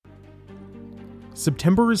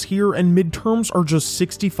September is here and midterms are just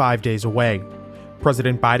 65 days away.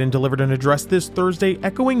 President Biden delivered an address this Thursday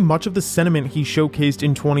echoing much of the sentiment he showcased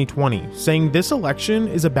in 2020, saying this election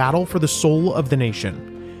is a battle for the soul of the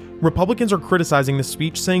nation. Republicans are criticizing the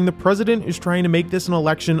speech, saying the president is trying to make this an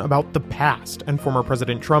election about the past and former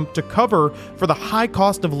President Trump to cover for the high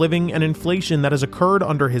cost of living and inflation that has occurred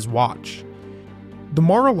under his watch. The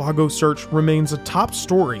Mar-A-Lago search remains a top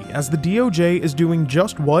story as the DOJ is doing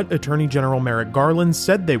just what Attorney General Merrick Garland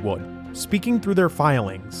said they would, speaking through their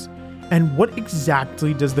filings. And what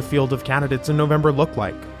exactly does the field of candidates in November look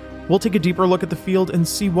like? We'll take a deeper look at the field and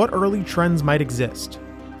see what early trends might exist.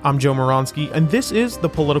 I'm Joe Moronsky, and this is The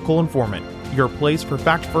Political Informant, your place for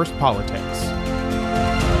fact-first politics.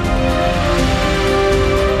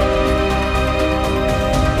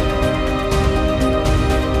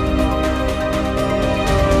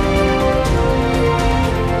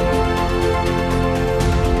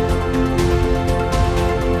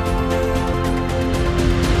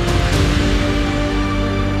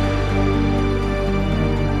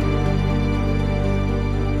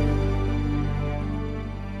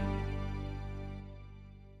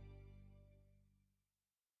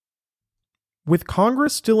 With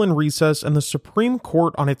Congress still in recess and the Supreme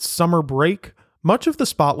Court on its summer break, much of the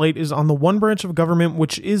spotlight is on the one branch of government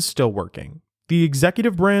which is still working, the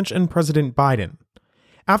executive branch and President Biden.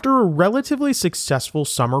 After a relatively successful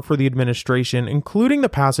summer for the administration, including the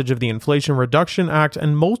passage of the Inflation Reduction Act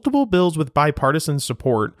and multiple bills with bipartisan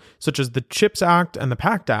support, such as the CHIPS Act and the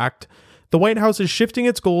PACT Act, the White House is shifting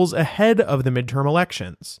its goals ahead of the midterm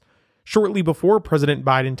elections. Shortly before President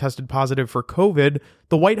Biden tested positive for COVID,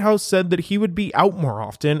 the White House said that he would be out more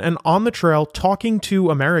often and on the trail talking to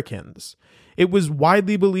Americans. It was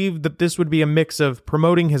widely believed that this would be a mix of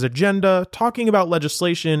promoting his agenda, talking about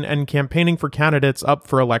legislation, and campaigning for candidates up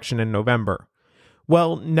for election in November.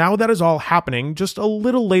 Well, now that is all happening just a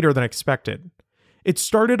little later than expected. It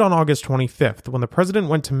started on August 25th when the president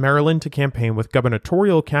went to Maryland to campaign with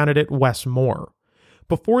gubernatorial candidate Wes Moore.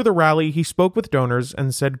 Before the rally, he spoke with donors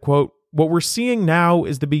and said, quote, "What we're seeing now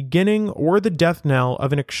is the beginning or the death knell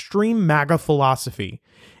of an extreme MAGA philosophy.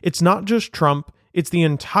 It's not just Trump, it's the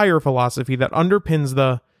entire philosophy that underpins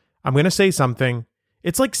I'm going to say something,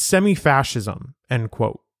 it's like semi-fascism," end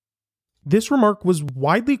quote. This remark was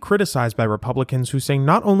widely criticized by Republicans who say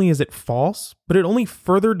not only is it false, but it only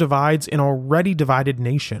further divides an already divided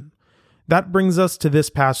nation. That brings us to this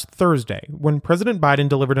past Thursday, when President Biden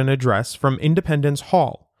delivered an address from Independence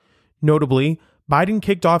Hall. Notably, Biden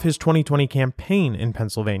kicked off his 2020 campaign in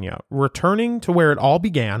Pennsylvania, returning to where it all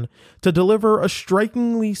began to deliver a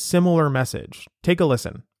strikingly similar message. Take a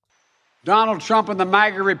listen. Donald Trump and the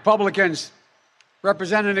MAGA Republicans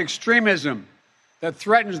represent an extremism that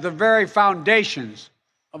threatens the very foundations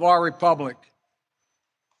of our republic.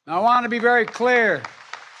 Now, I want to be very clear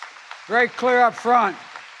up front.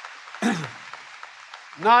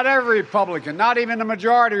 Not every Republican, not even the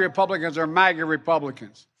majority of Republicans are MAGA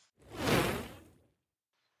Republicans.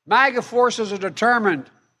 MAGA forces are determined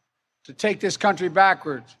to take this country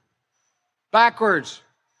backwards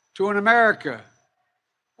to an America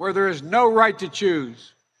where there is no right to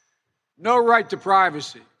choose, no right to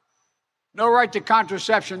privacy, no right to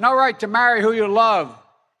contraception, no right to marry who you love.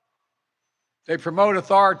 They promote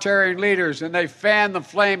authoritarian leaders and they fan the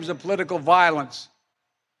flames of political violence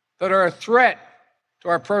that are a threat to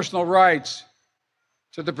our personal rights,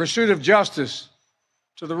 to the pursuit of justice,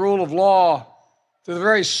 to the rule of law, to the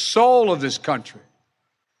very soul of this country.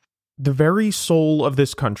 The very soul of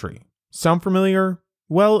this country. Sound familiar?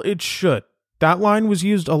 Well, it should. That line was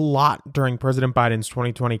used a lot during President Biden's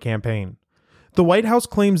 2020 campaign. The White House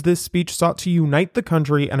claims this speech sought to unite the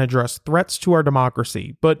country and address threats to our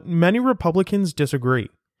democracy, but many Republicans disagree.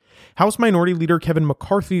 House Minority Leader Kevin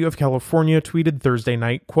McCarthy of California tweeted Thursday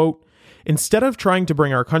night, quote, "Instead of trying to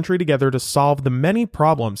bring our country together to solve the many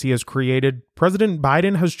problems he has created, President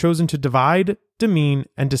Biden has chosen to divide, demean,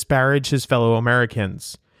 and disparage his fellow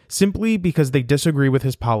Americans, simply because they disagree with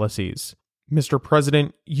his policies. Mr.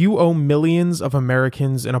 President, you owe millions of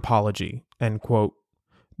Americans an apology," end quote.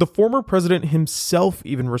 The former president himself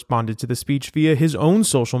even responded to the speech via his own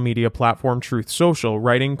social media platform, Truth Social,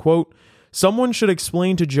 writing, quote, "Someone should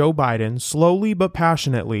explain to Joe Biden, slowly but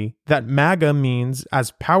passionately, that MAGA means,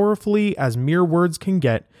 as powerfully as mere words can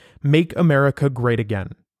get, make America great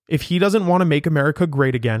again. If he doesn't want to make America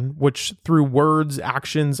great again, which through words,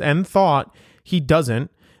 actions, and thought, he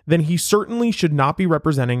doesn't, then he certainly should not be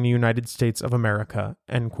representing the United States of America,"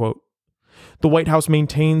 end quote. The White House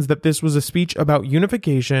maintains that this was a speech about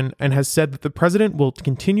unification and has said that the president will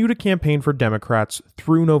continue to campaign for Democrats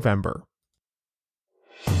through November.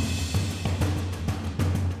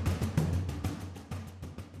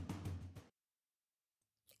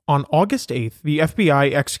 On August 8th, the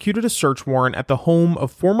FBI executed a search warrant at the home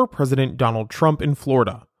of former President Donald Trump in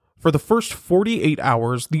Florida. For the first 48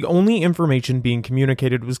 hours, the only information being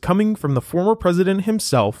communicated was coming from the former president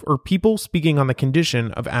himself or people speaking on the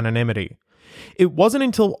condition of anonymity. It wasn't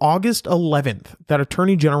until August 11th that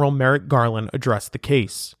Attorney General Merrick Garland addressed the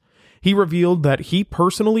case. He revealed that he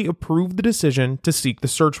personally approved the decision to seek the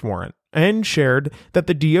search warrant and shared that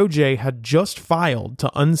the DOJ had just filed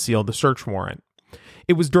to unseal the search warrant.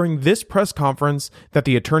 It was during this press conference that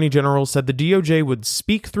the Attorney General said the DOJ would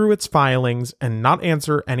speak through its filings and not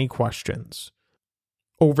answer any questions.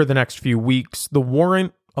 Over the next few weeks, the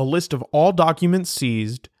warrant, a list of all documents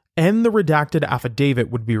seized, and the redacted affidavit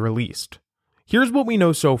would be released. Here's what we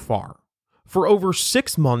know so far. For over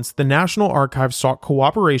 6 months, the National Archives sought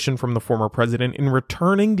cooperation from the former president in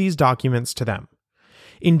returning these documents to them.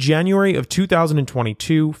 In January of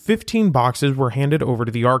 2022, 15 boxes were handed over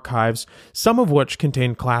to the archives, some of which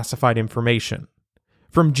contained classified information.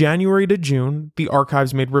 From January to June, the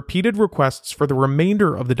archives made repeated requests for the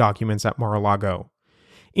remainder of the documents at Mar-A-Lago.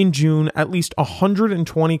 In June, at least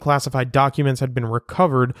 120 classified documents had been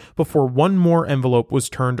recovered before one more envelope was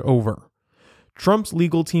turned over. Trump's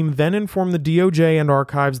legal team then informed the DOJ and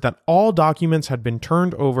archives that all documents had been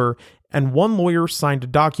turned over, and one lawyer signed a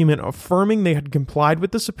document affirming they had complied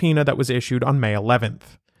with the subpoena that was issued on May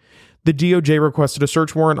 11th. The DOJ requested a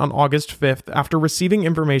search warrant on August 5th after receiving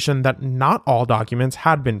information that not all documents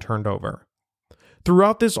had been turned over.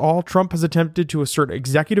 Throughout this all, Trump has attempted to assert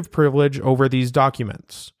executive privilege over these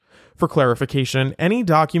documents. For clarification, any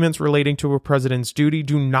documents relating to a president's duty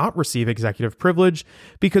do not receive executive privilege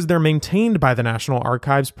because they're maintained by the National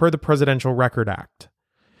Archives per the Presidential Record Act.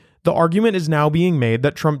 The argument is now being made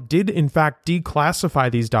that Trump did in fact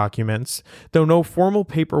declassify these documents, though no formal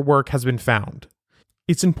paperwork has been found.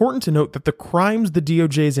 It's important to note that the crimes the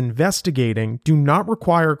DOJ is investigating do not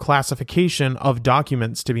require classification of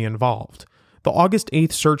documents to be involved. The August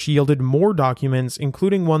 8th search yielded more documents,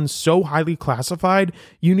 including ones so highly classified,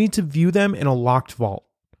 you need to view them in a locked vault.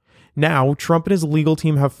 Now, Trump and his legal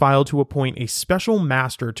team have filed to appoint a special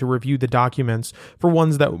master to review the documents for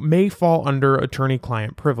ones that may fall under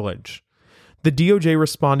attorney-client privilege. The DOJ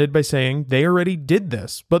responded by saying they already did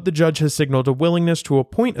this, but the judge has signaled a willingness to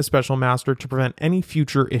appoint a special master to prevent any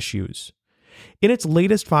future issues. In its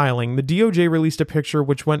latest filing, the DOJ released a picture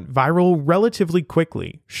which went viral relatively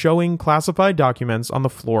quickly, showing classified documents on the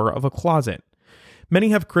floor of a closet. Many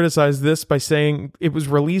have criticized this by saying it was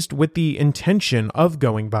released with the intention of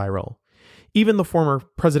going viral. Even the former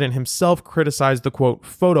president himself criticized the quote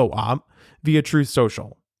photo op via Truth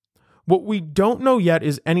Social. What we don't know yet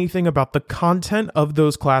is anything about the content of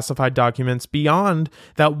those classified documents beyond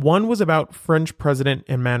that one was about French President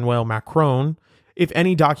Emmanuel Macron, if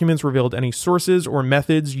any documents revealed any sources or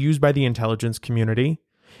methods used by the intelligence community,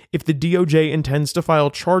 if the DOJ intends to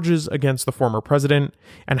file charges against the former president,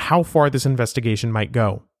 and how far this investigation might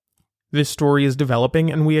go. This story is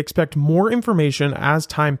developing, and we expect more information as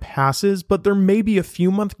time passes, but there may be a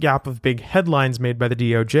few-month gap of big headlines made by the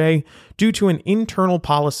DOJ due to an internal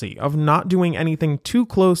policy of not doing anything too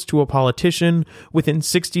close to a politician within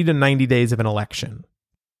 60 to 90 days of an election.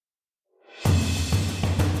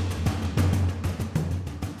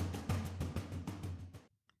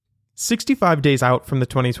 "65 days out from the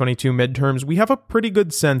 2022 midterms, we have a pretty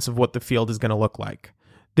good sense of what the field is going to look like.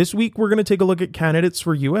 This week, we're going to take a look at candidates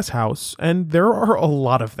for U.S. House, and there are a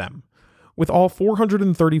lot of them. With all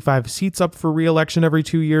 435 seats up for re-election every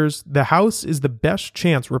 2 years, the House is the best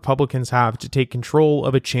chance Republicans have to take control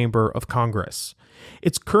of a chamber of Congress.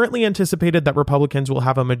 It's currently anticipated that Republicans will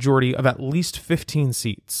have a majority of at least 15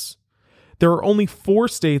 seats. There are only 4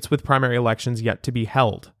 states with primary elections yet to be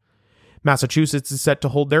held. Massachusetts is set to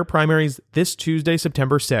hold their primaries this Tuesday,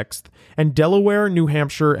 September 6th, and Delaware, New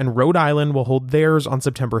Hampshire, and Rhode Island will hold theirs on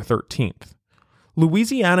September 13th.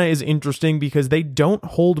 Louisiana is interesting because they don't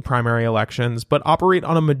hold primary elections, but operate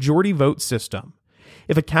on a majority vote system.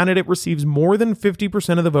 If a candidate receives more than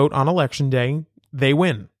 50% of the vote on election day, they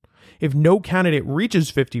win. If no candidate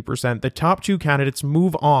reaches 50%, the top 2 candidates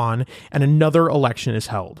move on and another election is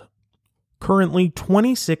held. Currently,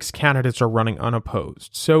 26 candidates are running unopposed,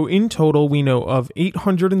 so in total we know of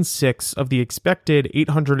 806 of the expected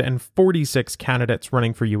 846 candidates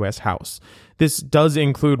running for U.S. House. This does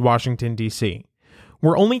include Washington, D.C.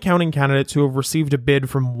 We're only counting candidates who have received a bid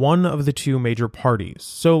from one of the 2 major parties,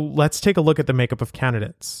 so let's take a look at the makeup of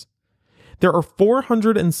candidates. There are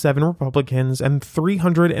 407 Republicans and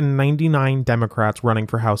 399 Democrats running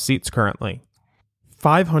for House seats currently.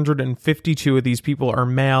 552 of these people are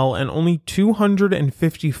male, and only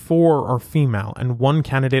 254 are female, and 1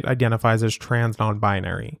 candidate identifies as trans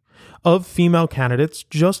non-binary. Of female candidates,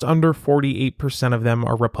 just under 48% of them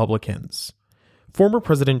are Republicans. Former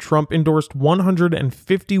President Trump endorsed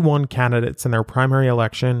 151 candidates in their primary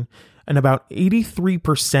election, and about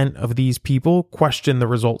 83% of these people questioned the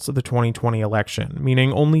results of the 2020 election,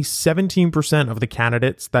 meaning only 17% of the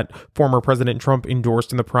candidates that former President Trump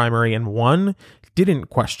endorsed in the primary and won didn't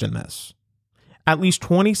question this. At least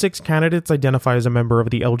 26 candidates identify as a member of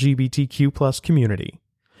the LGBTQ+ community.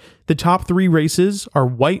 The top 3 races are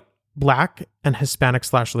white, Black, and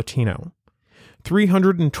Hispanic/Latino.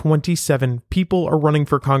 327 people are running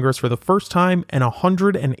for Congress for the first time, and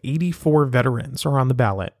 184 veterans are on the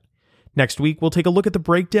ballot. Next week, we'll take a look at the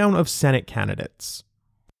breakdown of Senate candidates.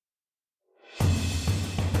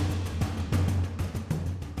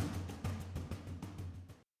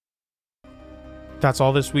 That's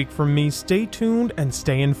all this week from me. Stay tuned and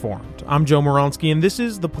stay informed. I'm Joe Moronsky, and this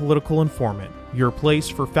is The Political Informant, your place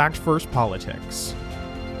for fact-first politics.